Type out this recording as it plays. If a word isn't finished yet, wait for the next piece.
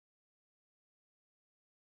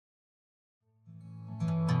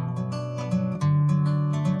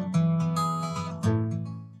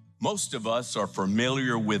Most of us are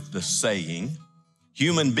familiar with the saying,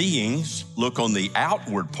 human beings look on the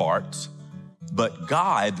outward parts, but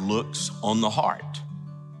God looks on the heart.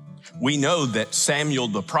 We know that Samuel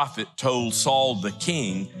the prophet told Saul the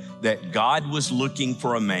king that God was looking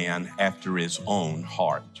for a man after his own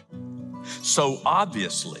heart. So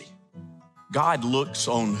obviously, God looks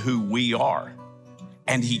on who we are,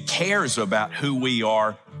 and he cares about who we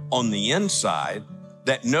are on the inside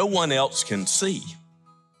that no one else can see.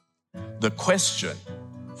 The question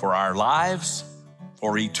for our lives,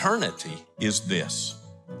 for eternity, is this: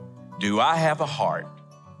 do I have a heart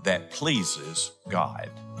that pleases God?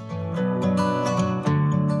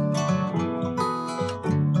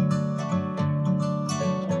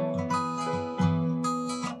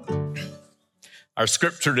 Our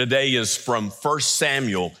scripture today is from 1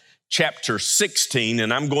 Samuel chapter 16,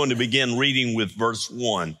 and I'm going to begin reading with verse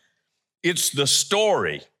 1. It's the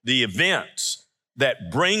story, the events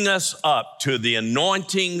that bring us up to the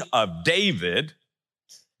anointing of David,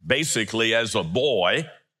 basically as a boy,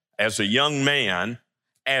 as a young man,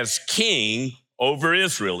 as king over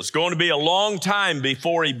Israel. It's going to be a long time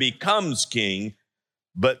before he becomes king,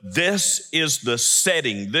 but this is the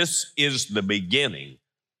setting. This is the beginning.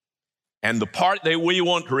 And the part that we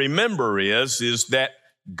want to remember is that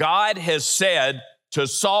God has said to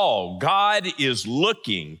Saul, God is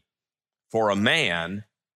looking for a man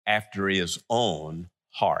after his own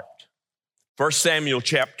heart. 1 Samuel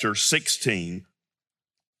chapter 16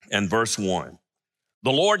 and verse 1.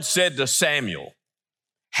 The Lord said to Samuel,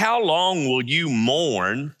 "How long will you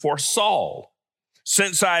mourn for Saul,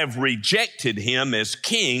 since I have rejected him as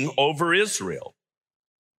king over Israel?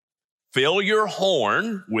 Fill your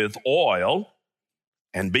horn with oil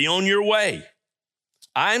and be on your way.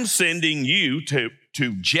 I'm sending you to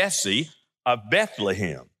Jesse of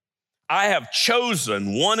Bethlehem. I have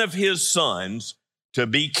chosen one of his sons to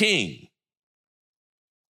be king."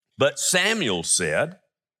 But Samuel said,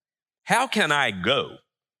 "How can I go?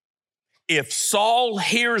 If Saul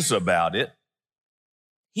hears about it,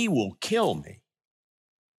 he will kill me."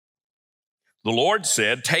 The Lord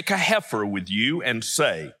said, "Take a heifer with you and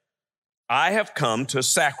say, I have come to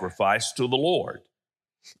sacrifice to the Lord.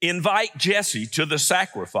 Invite Jesse to the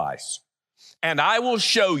sacrifice, and I will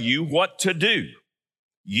show you what to do.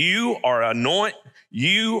 You are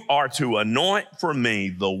to anoint for me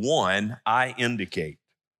the one I indicate."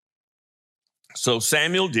 So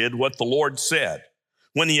Samuel did what the Lord said.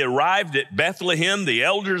 When he arrived at Bethlehem, the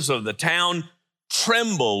elders of the town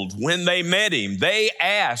trembled when they met him. They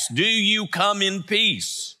asked, "Do you come in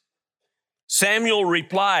peace?" Samuel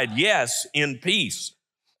replied, "Yes, in peace.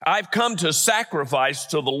 I've come to sacrifice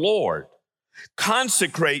to the Lord.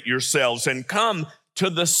 Consecrate yourselves and come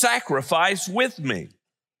to the sacrifice with me."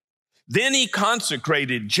 Then he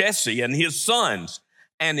consecrated Jesse and his sons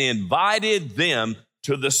and invited them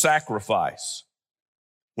to the sacrifice.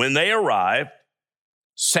 When they arrived,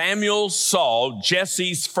 Samuel saw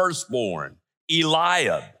Jesse's firstborn,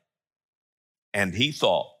 Eliab, and he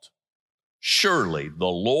thought, "Surely the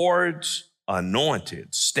Lord's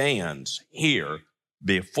anointed stands here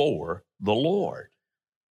before the Lord."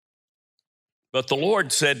 But the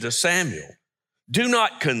Lord said to Samuel, "Do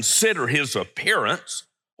not consider his appearance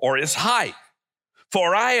or his height,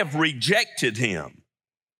 for I have rejected him.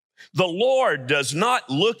 The Lord does not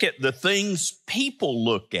look at the things people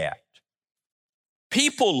look at.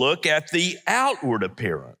 People look at the outward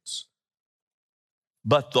appearance,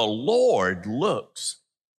 but the Lord looks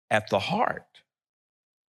at the heart."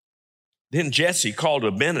 Then Jesse called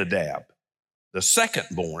Abinadab, the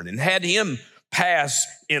secondborn, and had him pass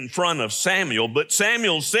in front of Samuel. But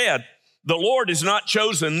Samuel said, "The Lord has not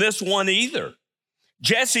chosen this one either."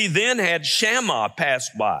 Jesse then had Shammah pass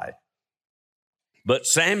by. But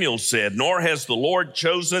Samuel said, "Nor has the Lord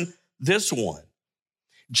chosen this one."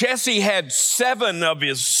 Jesse had 7 of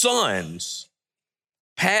his sons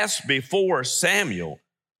pass before Samuel.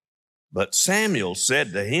 But Samuel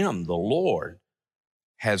said to him, "The Lord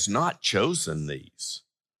has not chosen these."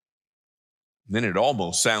 Then it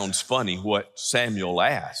almost sounds funny what Samuel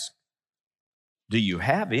asked. "Do you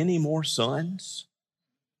have any more sons?"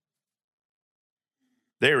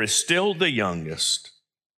 "There is still the youngest."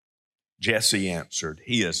 Jesse answered,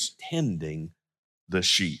 "He is tending the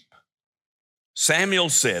sheep."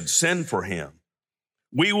 Samuel said, "Send for him.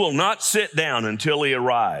 We will not sit down until he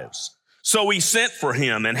arrives." So he sent for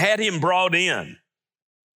him and had him brought in.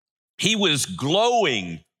 He was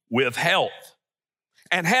glowing with health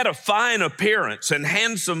and had a fine appearance and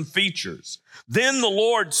handsome features. Then the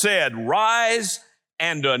Lord said, "Rise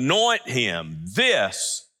and anoint him.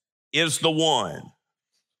 This is the one."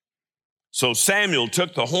 So Samuel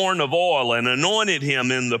took the horn of oil and anointed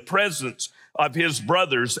him in the presence of his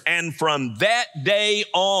brothers. And from that day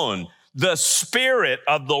on, the Spirit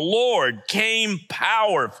of the Lord came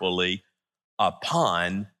powerfully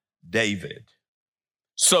upon David.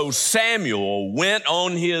 So Samuel went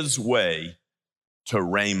on his way to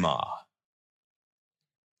Ramah.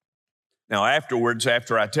 Now, afterwards,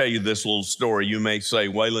 after I tell you this little story, you may say,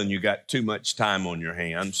 Waylon, you got too much time on your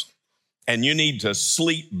hands and you need to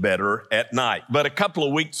sleep better at night. But a couple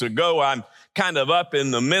of weeks ago, I'm kind of up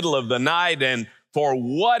in the middle of the night, and for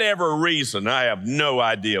whatever reason, I have no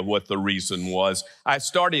idea what the reason was, I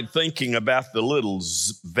started thinking about the little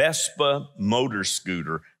Vespa motor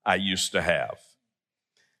scooter I used to have.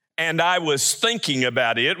 And I was thinking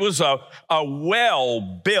about it. It was a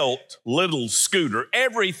well-built little scooter.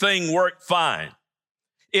 Everything worked fine.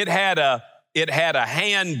 It had a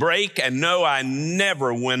hand brake, and no, I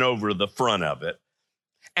never went over the front of it.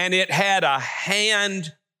 And it had a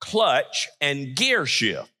hand clutch and gear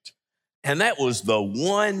shift. And that was the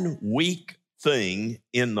one weak thing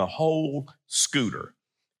in the whole scooter.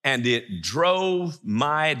 And it drove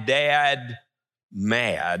my dad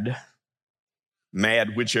mad,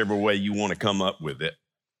 whichever way you want to come up with it,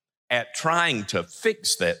 at trying to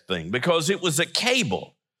fix that thing because it was a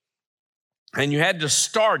cable. And you had to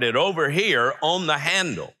start it over here on the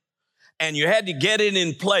handle. And you had to get it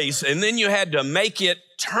in place, and then you had to make it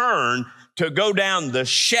turn to go down the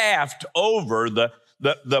shaft over the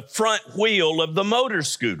front wheel of the motor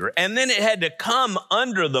scooter. And then it had to come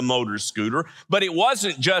under the motor scooter, but it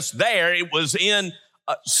wasn't just there. It was in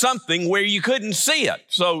something where you couldn't see it.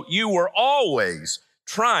 So you were always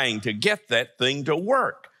trying to get that thing to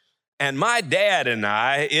work. And my dad and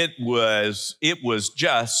I, it was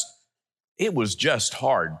just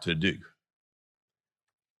hard to do.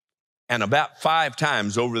 And about 5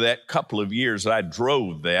 times over that couple of years I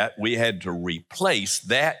drove that, we had to replace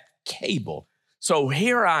that cable. So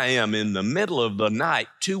here I am in the middle of the night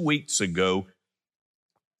 2 weeks ago,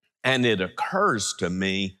 and it occurs to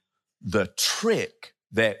me the trick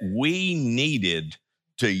that we needed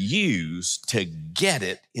to use to get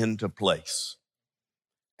it into place.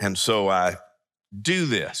 And so I do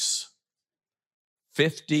this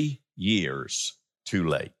 50 years too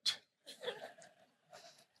late.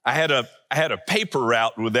 I had a paper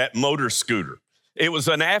route with that motor scooter. It was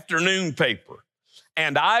an afternoon paper,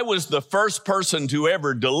 and I was the first person to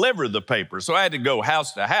ever deliver the paper. So I had to go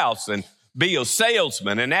house to house and be a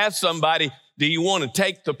salesman and ask somebody, do you want to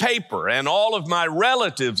take the paper? And all of my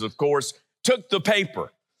relatives, of course, took the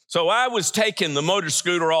paper. So I was taking the motor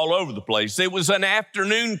scooter all over the place. It was an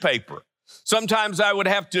afternoon paper. Sometimes I would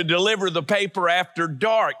have to deliver the paper after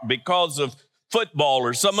dark because of football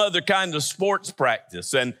or some other kind of sports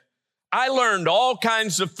practice. And I learned all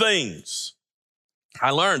kinds of things.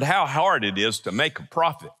 I learned how hard it is to make a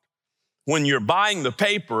profit when you're buying the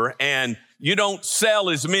paper and you don't sell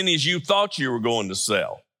as many as you thought you were going to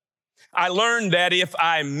sell. I learned that if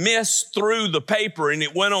I missed through the paper and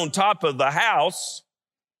it went on top of the house,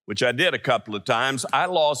 which I did a couple of times, I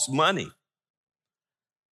lost money.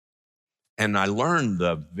 And I learned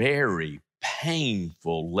the very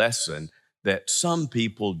painful lesson that some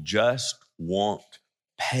people just won't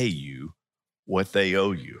pay you what they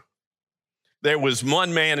owe you. There was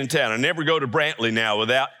one man in town. I never go to Brantley now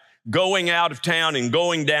without going out of town and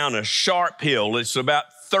going down a sharp hill. It's about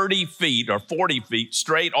 30 feet or 40 feet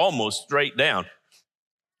straight, almost straight down.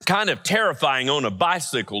 Kind of terrifying on a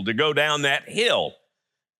bicycle to go down that hill.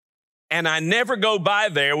 And I never go by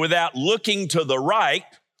there without looking to the right,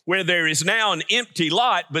 where there is now an empty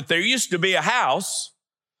lot, but there used to be a house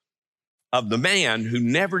of the man who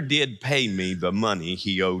never did pay me the money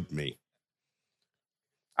he owed me.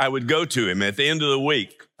 I would go to him at the end of the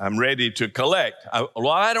week. I'm ready to collect.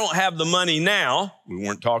 I don't have the money now. We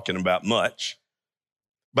weren't talking about much.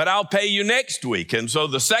 But I'll pay you next week. And so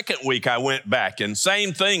the second week I went back, and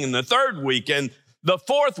same thing. And the third week and the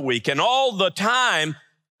fourth week. And all the time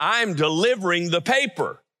I'm delivering the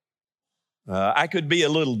paper. I could be a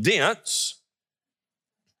little dense,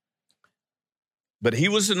 but he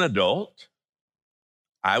was an adult.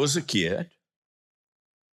 I was a kid.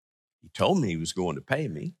 He told me he was going to pay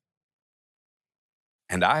me,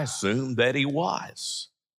 and I assumed that he was.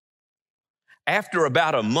 After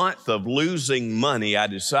about a month of losing money, I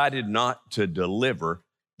decided not to deliver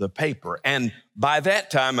the paper. And by that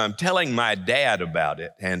time, I'm telling my dad about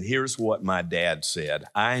it, and here's what my dad said.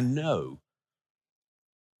 I know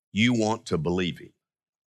you want to believe him.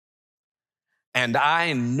 And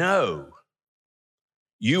I know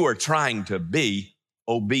you are trying to be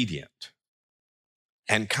obedient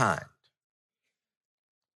and kind.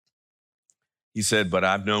 He said, but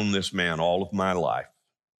I've known this man all of my life,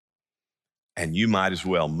 and you might as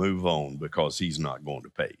well move on because he's not going to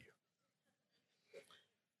pay you.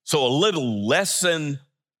 So a little lesson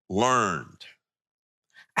learned.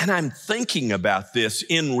 And I'm thinking about this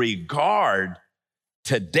in regard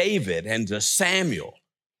to David and to Samuel,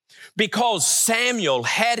 because Samuel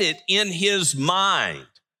had it in his mind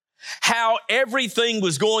how everything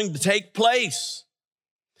was going to take place.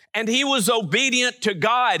 And he was obedient to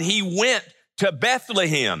God. He went to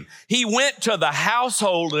Bethlehem. He went to the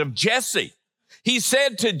household of Jesse. He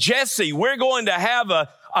said to Jesse, we're going to have a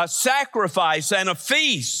sacrifice and a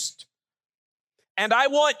feast. And I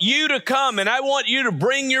want you to come and I want you to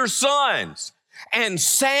bring your sons. And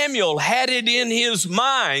Samuel had it in his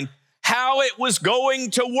mind how it was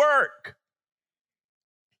going to work.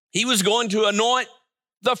 He was going to anoint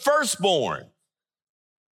the firstborn,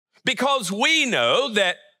 because we know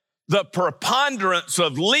that the preponderance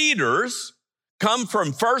of leaders come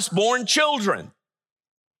from firstborn children.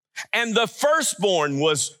 And the firstborn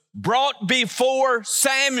was brought before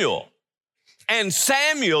Samuel. And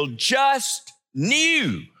Samuel just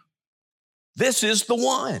knew this is the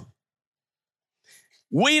one.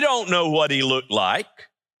 We don't know what he looked like.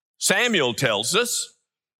 Samuel tells us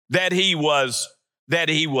that he was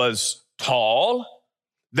tall,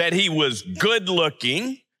 that he was good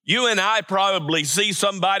looking. You and I probably see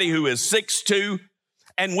somebody who is 6'2",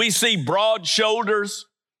 and we see broad shoulders,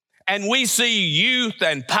 and we see youth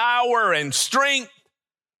and power and strength.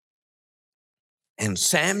 And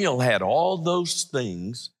Samuel had all those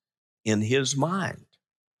things in his mind.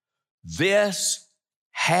 This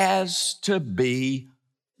has to be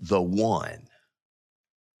the one.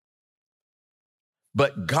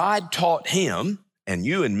 But God taught him and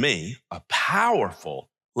you and me a powerful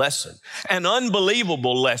lesson, an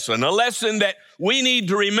unbelievable lesson, a lesson that we need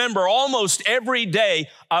to remember almost every day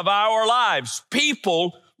of our lives.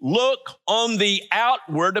 People look on the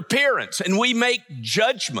outward appearance and we make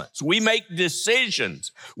judgments, we make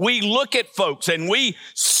decisions, we look at folks and we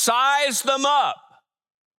size them up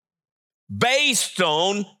based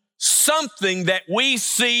on something that we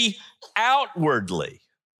see outwardly.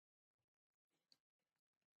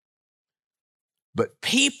 But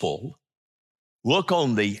people look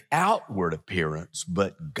on the outward appearance,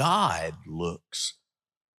 but God looks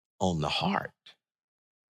on the heart.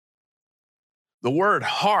 The word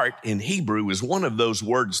heart in Hebrew is one of those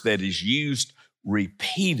words that is used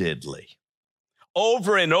repeatedly.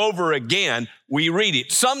 Over and over again, we read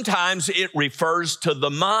it. Sometimes it refers to the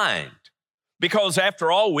mind, because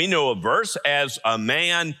after all, we know a verse as a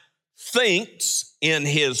man thinks in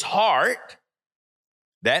his heart,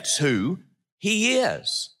 that's who he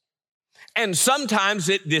is. And sometimes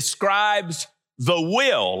it describes the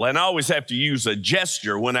will, and I always have to use a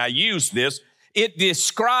gesture when I use this. It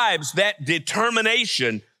describes that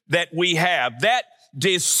determination that we have, that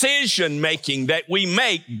decision-making that we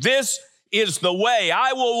make. This is the way.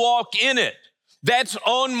 I will walk in it. That's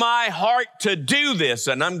on my heart to do this,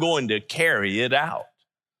 and I'm going to carry it out.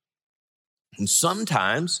 And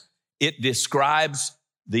sometimes it describes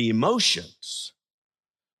the emotions.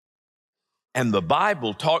 And the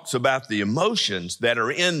Bible talks about the emotions that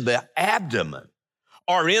are in the abdomen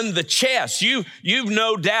or in the chest. You've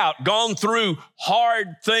no doubt gone through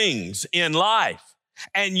hard things in life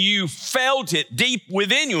and you felt it deep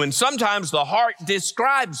within you. And sometimes the heart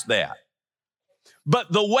describes that.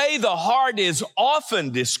 But the way the heart is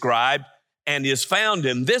often described and is found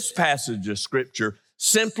in this passage of Scripture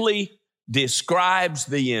simply describes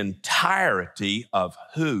the entirety of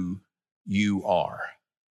who you are.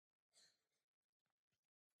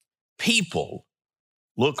 People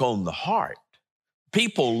look on the heart.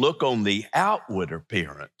 People look on the outward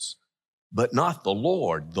appearance, but not the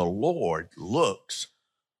Lord. The Lord looks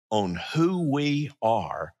on who we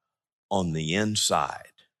are on the inside.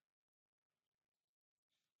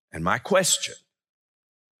 And my question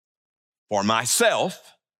for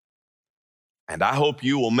myself, and I hope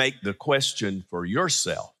you will make the question for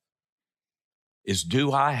yourself, is,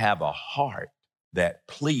 do I have a heart that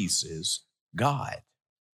pleases God?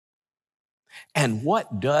 And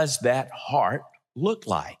what does that heart look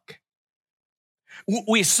like?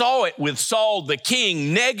 We saw it with Saul the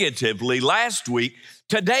king negatively last week.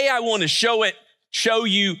 Today I want to show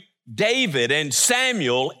you David and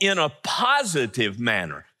Samuel in a positive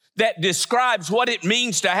manner that describes what it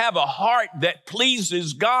means to have a heart that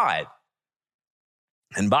pleases God.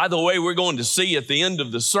 And by the way, we're going to see at the end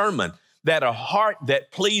of the sermon that a heart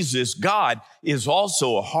that pleases God is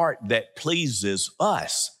also a heart that pleases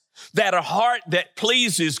us. That a heart that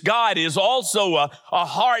pleases God is also a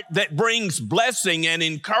heart that brings blessing and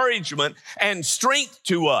encouragement and strength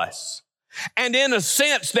to us. And in a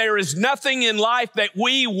sense, there is nothing in life that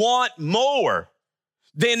we want more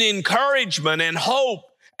than encouragement and hope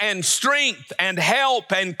and strength and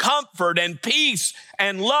help and comfort and peace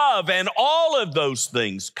and love. And all of those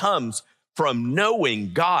things comes from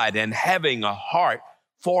knowing God and having a heart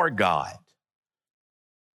for God.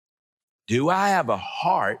 Do I have a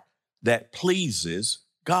heart that pleases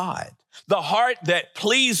God? The heart that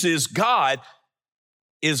pleases God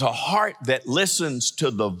is a heart that listens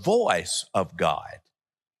to the voice of God.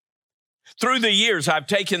 Through the years, I've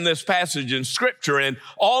taken this passage in Scripture and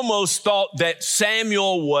almost thought that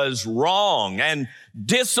Samuel was wrong and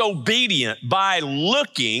disobedient by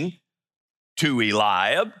looking to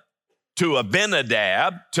Eliab, to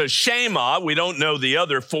Abinadab, to Shammah. We don't know the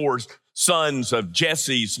other four sons of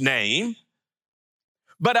Jesse's name.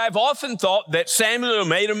 But I've often thought that Samuel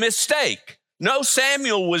made a mistake. No,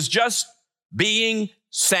 Samuel was just being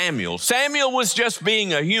Samuel. Samuel was just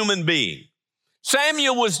being a human being.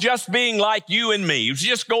 Samuel was just being like you and me. He was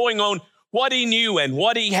just going on what he knew and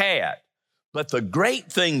what he had. But the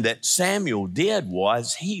great thing that Samuel did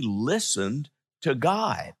was he listened to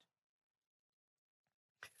God.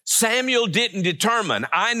 Samuel didn't determine,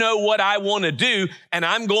 I know what I want to do and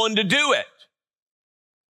I'm going to do it.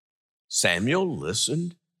 Samuel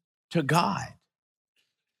listened to God.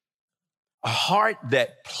 A heart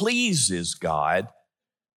that pleases God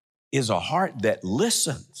is a heart that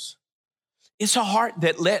listens. It's a heart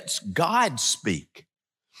that lets God speak.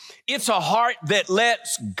 It's a heart that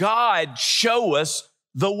lets God show us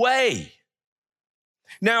the way.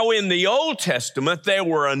 Now, in the Old Testament, there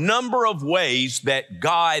were a number of ways that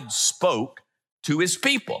God spoke to his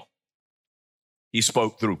people. He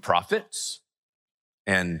spoke through prophets,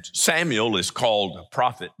 and Samuel is called a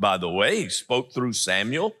prophet, by the way. He spoke through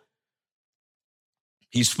Samuel.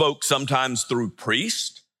 He spoke sometimes through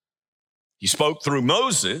priests. He spoke through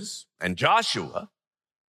Moses and Joshua.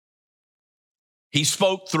 He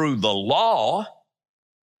spoke through the law.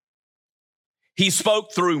 He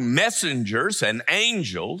spoke through messengers and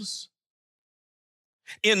angels.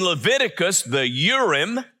 In Leviticus, the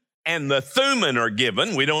Urim and the Thummim are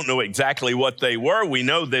given. We don't know exactly what they were. We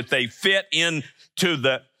know that they fit into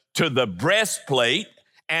the breastplate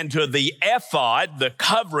and to the ephod, the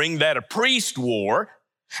covering that a priest wore.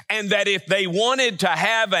 And that if they wanted to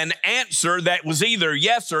have an answer that was either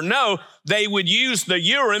yes or no, they would use the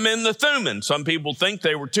Urim and the Thummim. Some people think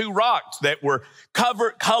they were two rocks that were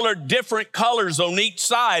colored different colors on each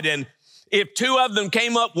side. And if two of them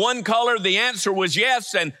came up one color, the answer was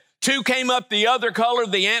yes. And two came up the other color,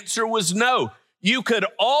 the answer was no. You could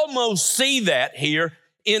almost see that here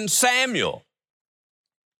in Samuel,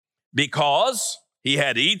 because he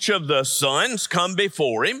had each of the sons come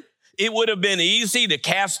before him. It would have been easy to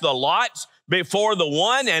cast the lots before the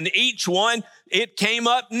one, and each one, it came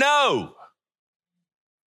up no.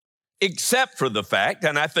 Except for the fact,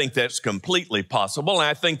 and I think that's completely possible, and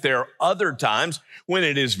I think there are other times when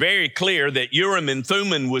it is very clear that Urim and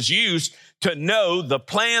Thummim was used to know the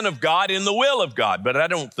plan of God and the will of God, but I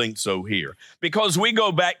don't think so here. Because we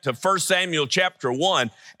go back to 1 Samuel chapter 1,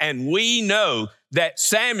 and we know that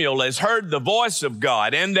Samuel has heard the voice of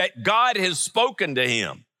God and that God has spoken to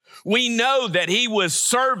him. We know that he was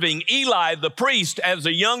serving Eli the priest as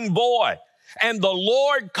a young boy, and the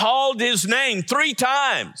Lord called his name 3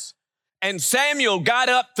 times. And Samuel got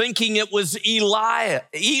up thinking it was Eli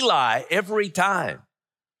every time.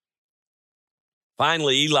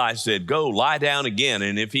 Finally, Eli said, go lie down again,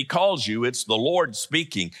 and if he calls you, it's the Lord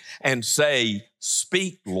speaking, and say,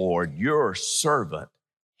 speak, Lord, your servant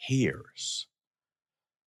hears.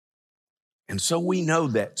 And so we know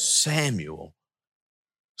that Samuel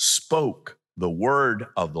spoke the word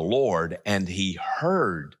of the Lord, and he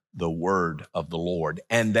heard the word of the Lord,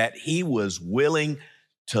 and that he was willing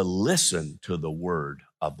to listen to the word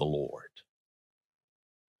of the Lord.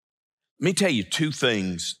 Let me tell you 2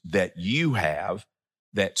 things that you have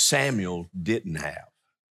that Samuel didn't have.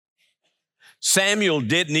 Samuel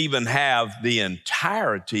didn't even have the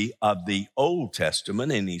entirety of the Old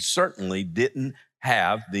Testament, and he certainly didn't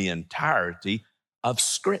have the entirety of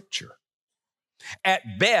Scripture.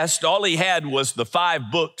 At best, all he had was the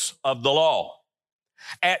 5 books of the law.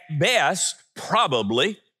 At best,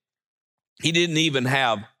 probably, he didn't even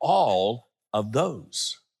have all of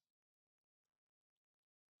those.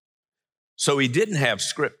 So he didn't have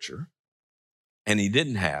Scripture, and he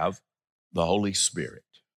didn't have the Holy Spirit.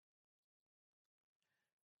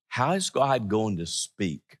 How is God going to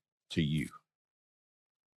speak to you?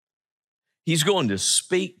 He's going to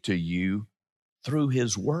speak to you through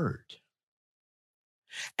his word.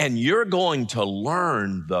 And you're going to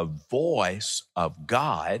learn the voice of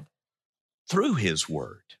God through his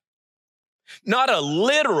word. Not a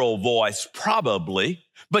literal voice, probably,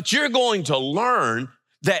 but you're going to learn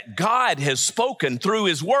that God has spoken through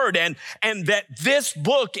his word and that this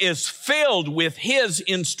book is filled with his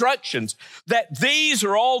instructions, that these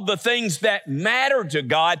are all the things that matter to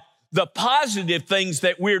God, the positive things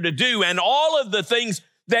that we're to do, and all of the things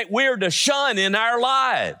that we're to shun in our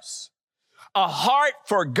lives. A heart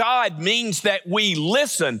for God means that we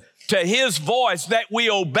listen to his voice, that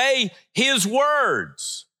we obey his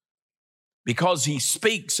words, because he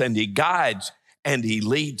speaks and he guides and he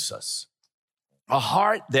leads us. A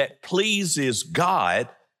heart that pleases God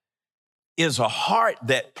is a heart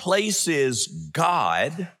that places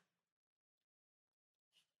God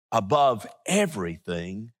above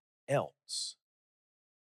everything else.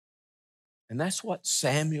 And that's what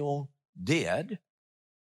Samuel did,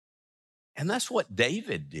 and that's what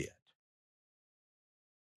David did.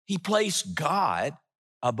 He placed God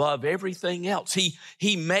above everything else.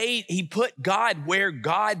 He put God where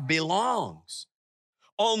God belongs,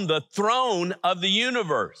 on the throne of the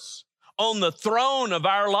universe, on the throne of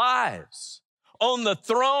our lives, on the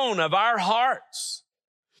throne of our hearts,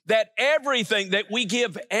 that we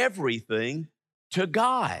give everything to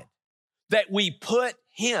God, that we put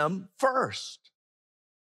him first.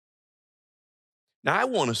 Now, I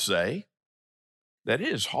want to say that it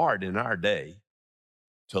is hard in our day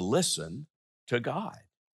to listen to God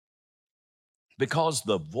because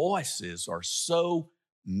the voices are so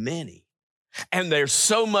many and there's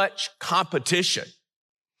so much competition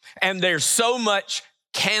and there's so much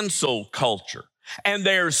cancel culture and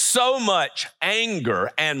there's so much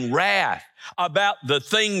anger and wrath about the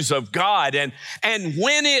things of God. And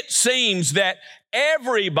when it seems that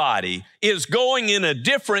everybody is going in a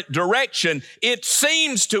different direction, it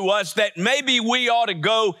seems to us that maybe we ought to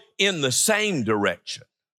go in the same direction.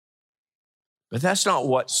 But that's not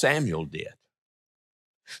what Samuel did.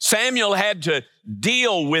 Samuel had to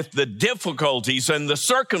deal with the difficulties and the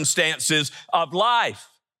circumstances of life.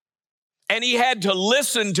 And he had to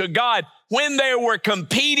listen to God when there were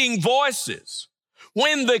competing voices,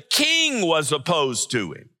 when the king was opposed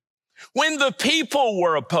to him, when the people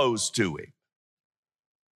were opposed to him.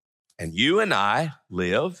 And you and I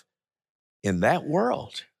live in that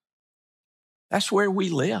world. That's where we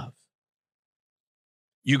live.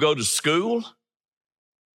 You go to school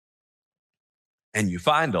and you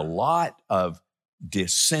find a lot of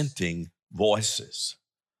dissenting voices.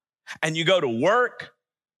 And you go to work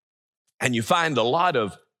and you find a lot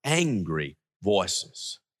of angry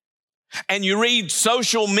voices. And you read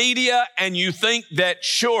social media and you think that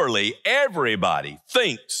surely everybody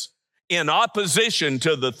thinks in opposition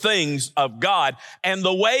to the things of God and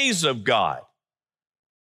the ways of God.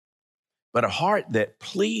 But a heart that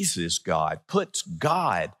pleases God puts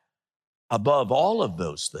God above all of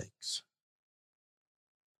those things.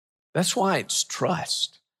 That's why it's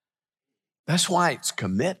trust. That's why it's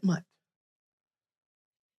commitment.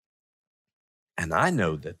 And I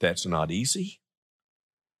know that that's not easy.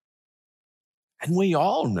 And we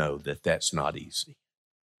all know that that's not easy.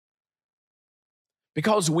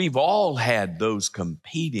 Because we've all had those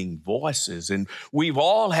competing voices and we've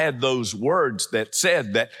all had those words that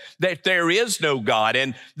said that there is no God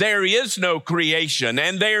and there is no creation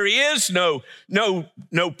and there is no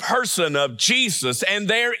person of Jesus and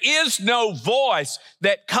there is no voice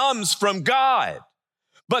that comes from God.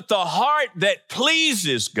 But the heart that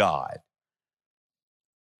pleases God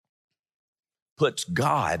puts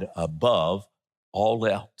God above all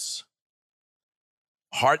else.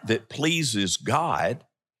 Heart that pleases God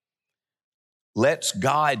lets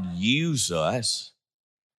God use us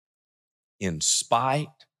in spite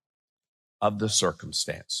of the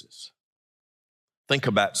circumstances. Think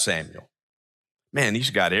about Samuel. Man, he's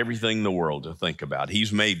got everything in the world to think about.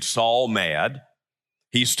 He's made Saul mad.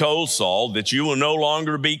 He's told Saul that you will no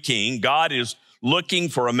longer be king. God is looking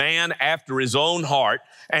for a man after his own heart.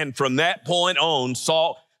 And from that point on,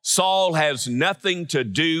 Saul has nothing to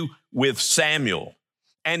do with Samuel.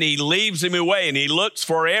 And he leaves him away and he looks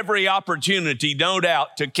for every opportunity, no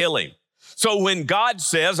doubt, to kill him. So when God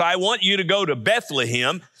says, I want you to go to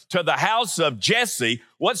Bethlehem, to the house of Jesse,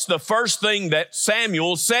 what's the first thing that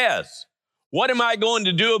Samuel says? What am I going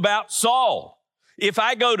to do about Saul? If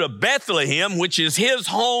I go to Bethlehem, which is his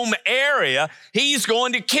home area, he's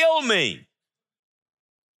going to kill me.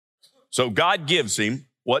 So God gives him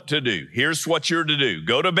what to do. Here's what you're to do.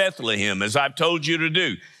 Go to Bethlehem, as I've told you to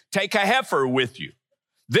do. Take a heifer with you.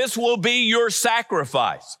 This will be your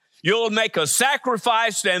sacrifice. You'll make a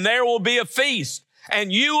sacrifice and there will be a feast.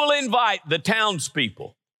 And you will invite the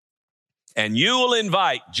townspeople. And you will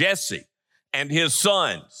invite Jesse and his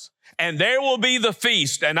sons. And there will be the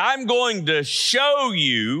feast. And I'm going to show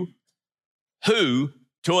you who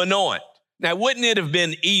to anoint. Now, wouldn't it have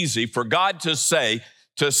been easy for God to say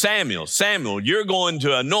to Samuel, Samuel, you're going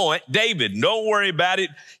to anoint David. Don't worry about it.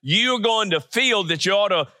 You're going to feel that you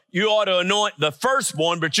ought to anoint the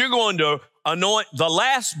firstborn, but you're going to anoint the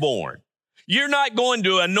lastborn. You're not going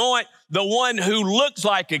to anoint the one who looks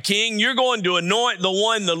like a king. You're going to anoint the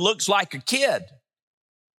one that looks like a kid.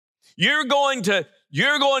 You're going to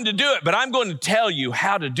do it, but I'm going to tell you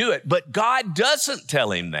how to do it. But God doesn't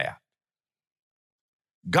tell him that.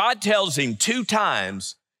 God tells him 2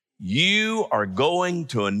 times, you are going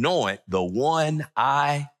to anoint the one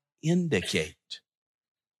I indicate.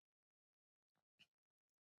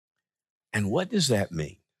 And what does that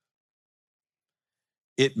mean?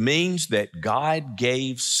 It means that God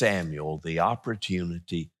gave Samuel the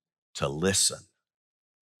opportunity to listen,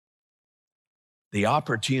 the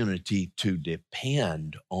opportunity to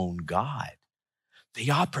depend on God,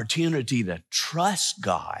 the opportunity to trust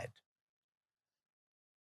God.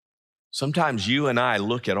 Sometimes you and I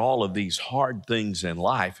look at all of these hard things in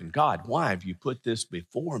life and God, why have you put this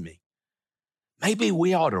before me? Maybe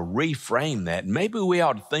we ought to reframe that. Maybe we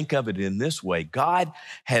ought to think of it in this way. God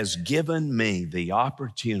has given me the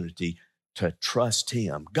opportunity to trust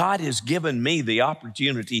him. God has given me the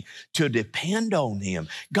opportunity to depend on him.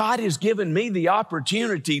 God has given me the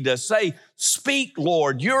opportunity to say, speak,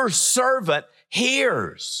 Lord, your servant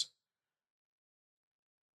hears.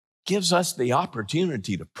 Gives us the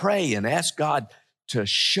opportunity to pray and ask God to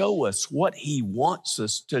show us what he wants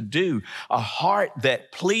us to do. A heart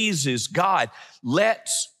that pleases God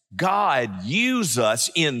lets God use us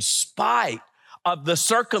in spite of the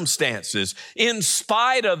circumstances, in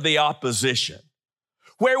spite of the opposition,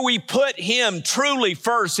 where we put him truly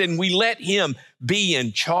first and we let him be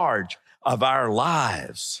in charge of our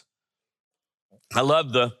lives. I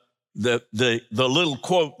love the little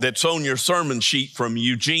quote that's on your sermon sheet from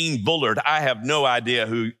Eugene Bullard. I have no idea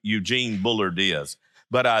who Eugene Bullard is,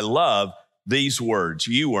 but I love these words.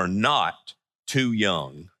 You are not too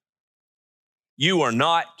young. You are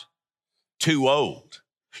not too old.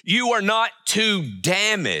 You are not too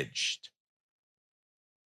damaged.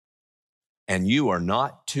 And you are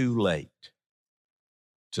not too late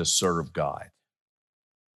to serve God.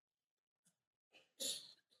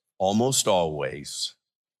 Almost always,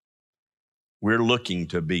 we're looking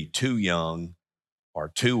to be too young or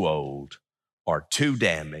too old or too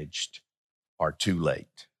damaged or too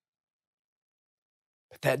late.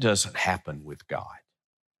 But that doesn't happen with God.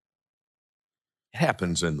 It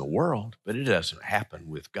happens in the world, but it doesn't happen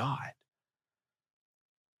with God.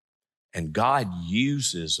 And God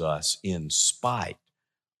uses us in spite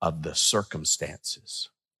of the circumstances.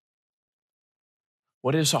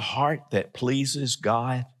 What is a heart that pleases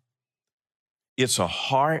God? It's a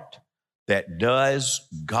heart that does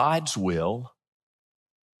God's will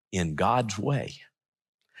in God's way.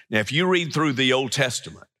 Now, if you read through the Old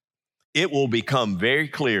Testament, it will become very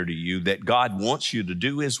clear to you that God wants you to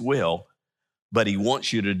do his will, but he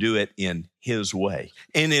wants you to do it in his way.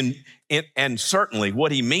 And certainly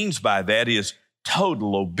what he means by that is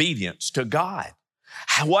total obedience to God.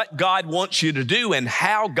 What God wants you to do and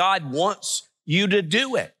how God wants you to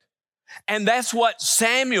do it. And that's what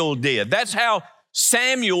Samuel did. That's how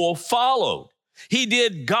Samuel followed. He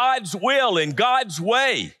did God's will in God's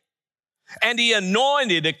way. And he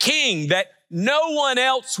anointed a king that no one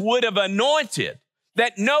else would have anointed,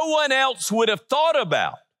 that no one else would have thought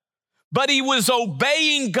about. But he was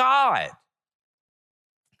obeying God.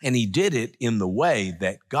 And he did it in the way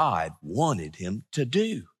that God wanted him to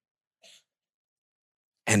do.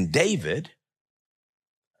 And David,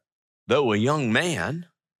 though a young man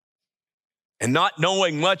and not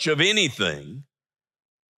knowing much of anything,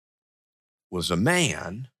 was a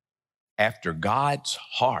man after God's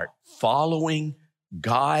heart, following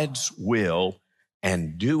God's will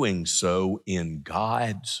and doing so in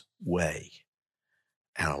God's way.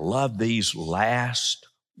 And I love these last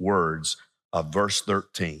words of verse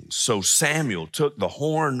 13. So Samuel took the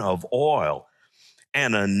horn of oil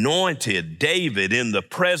and anointed David in the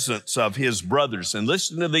presence of his brothers. And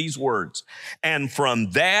listen to these words. And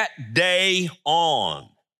from that day on,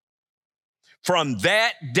 from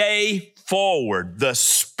that day forward, the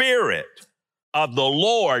Spirit of the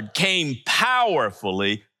Lord came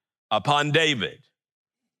powerfully upon David.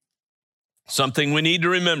 Something we need to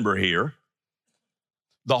remember here.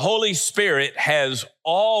 The Holy Spirit has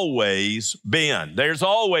always been. There's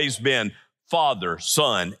always been Father,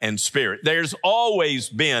 Son, and Spirit. There's always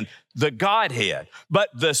been the Godhead. But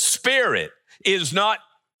the Spirit is not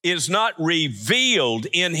revealed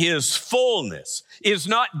in his fullness, is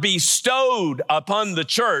not bestowed upon the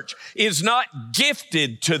church, is not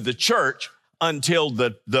gifted to the church until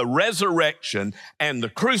the resurrection and the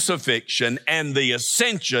crucifixion and the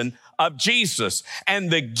ascension of Jesus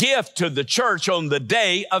and the gift to the church on the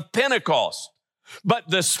day of Pentecost. But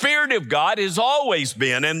the Spirit of God has always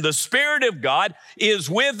been, and the Spirit of God is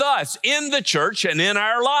with us in the church and in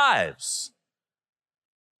our lives.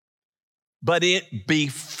 But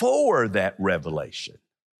before that revelation,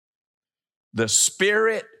 the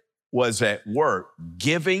Spirit was at work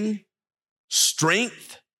giving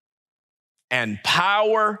strength and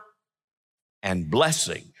power and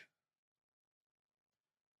blessing.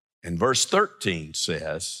 And verse 13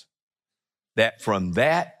 says that from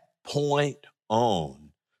that point on,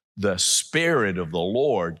 the Spirit of the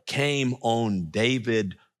Lord came on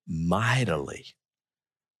David mightily.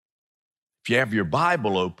 If you have your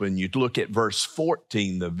Bible open, you'd look at verse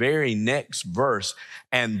 14, the very next verse,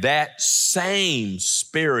 and that same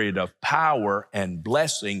Spirit of power and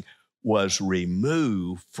blessing was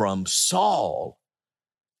removed from Saul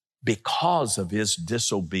because of his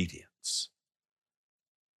disobedience.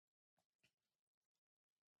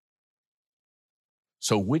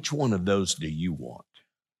 So which one of those do you want?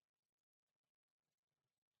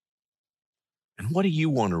 And what do you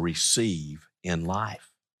want to receive in life?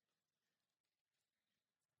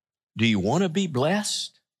 Do you want to be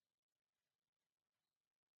blessed?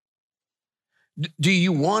 Do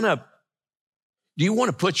you want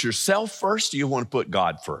to put yourself first? Do you want to put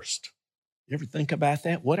God first? You ever think about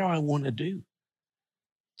that? What do I want to do?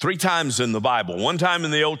 3 times in the Bible, 1 time in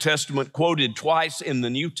the Old Testament, quoted twice in the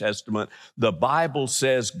New Testament, the Bible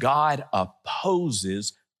says God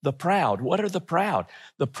opposes the proud. What are the proud?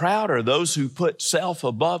 The proud are those who put self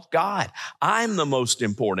above God. I'm the most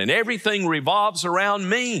important. Everything revolves around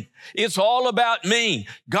me. It's all about me.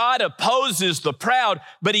 God opposes the proud,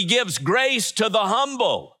 but He gives grace to the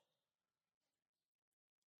humble.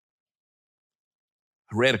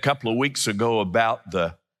 I read a couple of weeks ago about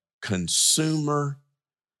the consumer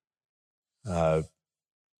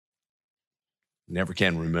never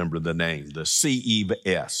can remember the name, the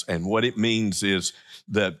CES. And what it means is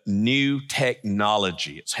the new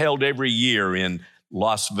technology. It's held every year in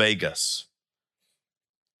Las Vegas.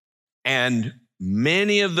 And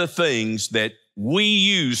many of the things that we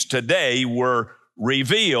use today were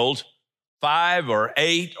revealed 5 or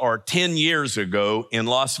 8 or 10 years ago in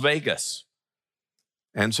Las Vegas.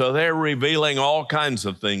 And so they're revealing all kinds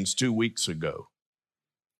of things 2 weeks ago.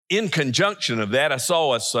 In conjunction of that, I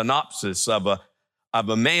saw a synopsis of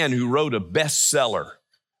a man who wrote a bestseller.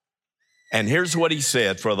 And here's what he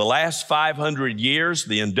said: for the last 500 years,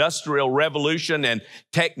 the Industrial Revolution and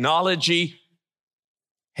technology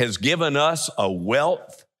has given us a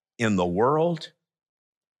wealth in the world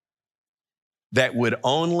that would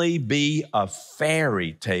only be a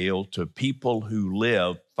fairy tale to people who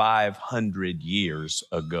lived 500 years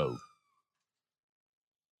ago.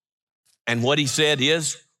 And what he said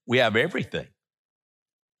is, we have everything.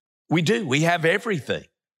 We do. We have everything.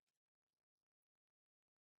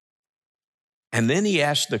 And then he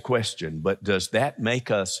asked the question, but does that make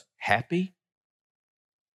us happy?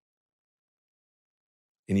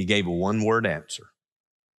 And he gave a one-word answer.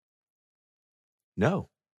 No.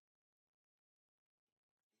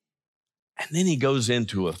 And then he goes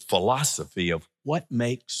into a philosophy of what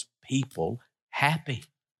makes people happy.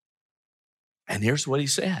 And here's what he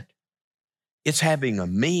said: it's having a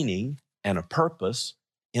meaning and a purpose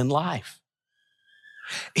in life.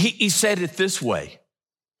 He said it this way: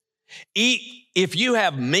 if you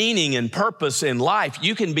have meaning and purpose in life,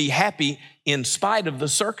 you can be happy in spite of the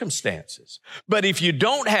circumstances. But if you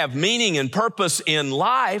don't have meaning and purpose in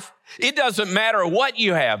life, it doesn't matter what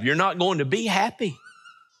you have, you're not going to be happy.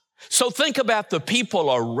 So think about the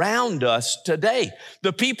people around us today,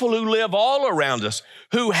 the people who live all around us,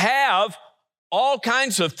 who have all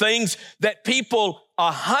kinds of things that people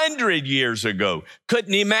 100 years ago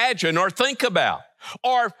couldn't imagine or think about,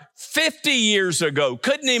 or 50 years ago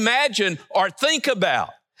couldn't imagine or think about.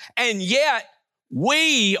 And yet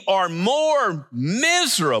we are more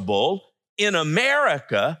miserable in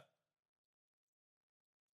America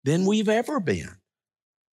than we've ever been.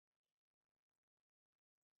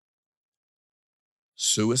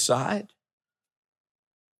 Suicide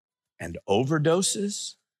and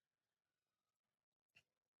overdoses.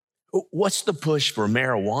 What's the push for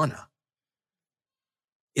marijuana?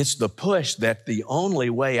 It's the push that the only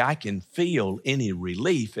way I can feel any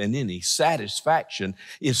relief and any satisfaction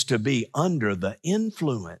is to be under the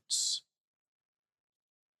influence.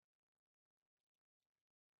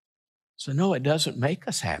 So no, it doesn't make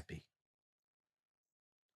us happy.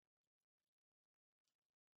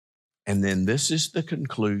 And then this is the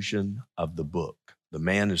conclusion of the book. The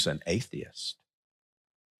man is an atheist.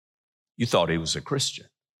 You thought he was a Christian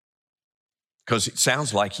because it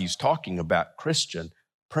sounds like he's talking about Christian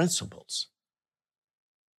principles.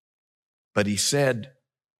 But he said,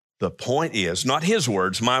 the point is, not his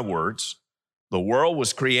words, my words, the world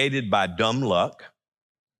was created by dumb luck.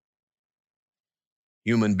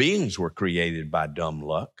 Human beings were created by dumb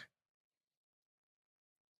luck.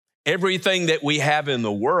 Everything that we have in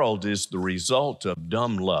the world is the result of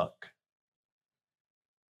dumb luck.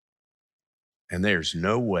 And there's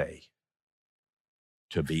no way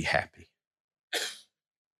to be happy.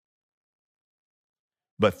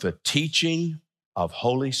 But the teaching of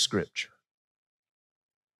Holy Scripture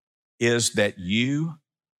is that you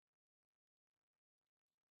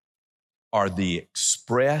are the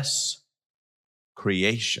express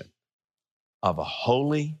creation of a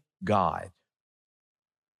holy God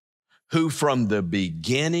who from the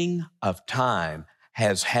beginning of time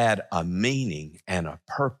has had a meaning and a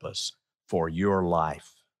purpose for your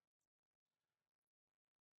life,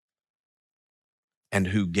 and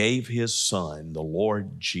who gave his Son, the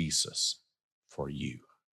Lord Jesus, for you.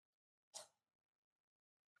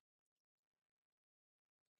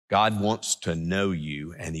 God wants to know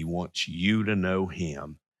you, and he wants you to know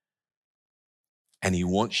him. And he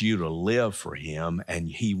wants you to live for him, and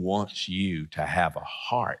he wants you to have a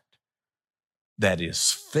heart that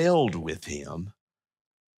is filled with him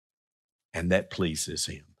and that pleases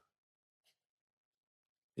him.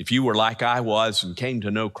 If you were like I was and came to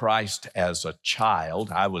know Christ as a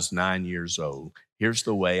child, I was 9 years old. Here's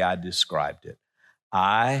the way I described it.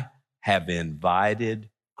 I have invited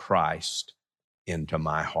Christ into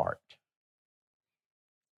my heart.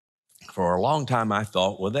 For a long time, I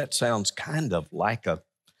thought, well, that sounds kind of like a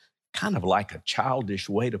childish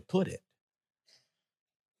way to put it.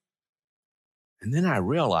 And then I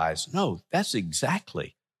realized, no, that's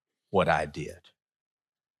exactly what I did.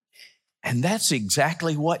 And that's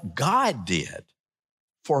exactly what God did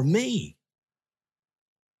for me.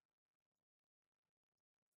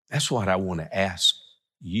 That's what I want to ask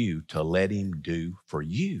you to let him do for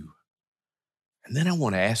you. And then I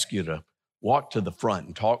want to ask you to walk to the front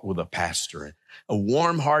and talk with a pastor. A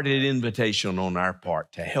warm-hearted invitation on our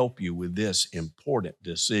part to help you with this important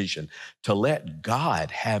decision, to let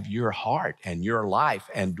God have your heart and your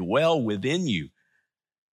life and dwell within you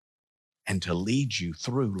and to lead you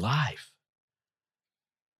through life.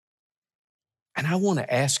 And I want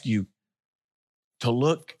to ask you to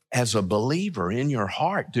look as a believer in your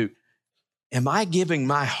heart. Am I giving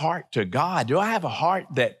my heart to God? Do I have a heart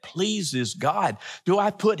that pleases God? Do I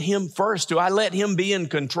put him first? Do I let him be in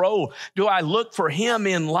control? Do I look for him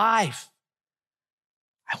in life?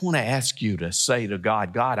 I want to ask you to say to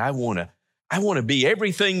God, God, I want to be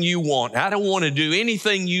everything you want. I don't want to do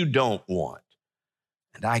anything you don't want.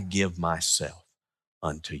 And I give myself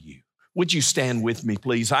unto you. Would you stand with me,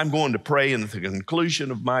 please? I'm going to pray, and at the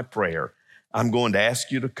conclusion of my prayer, I'm going to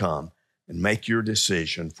ask you to come and make your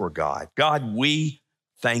decision for God. God, we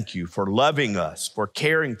thank you for loving us, for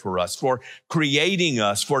caring for us, for creating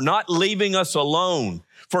us, for not leaving us alone,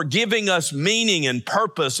 for giving us meaning and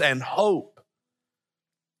purpose and hope.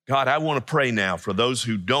 God, I want to pray now for those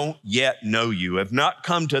who don't yet know you, have not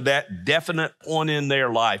come to that definite point in their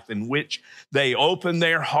life in which they open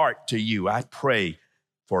their heart to you. I pray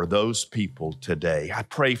for those people today. I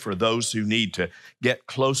pray for those who need to get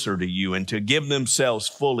closer to you and to give themselves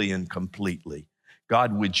fully and completely.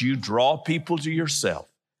 God, would you draw people to yourself?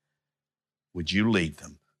 Would you lead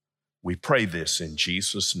them? We pray this in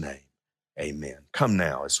Jesus' name. Amen. Come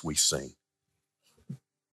now as we sing.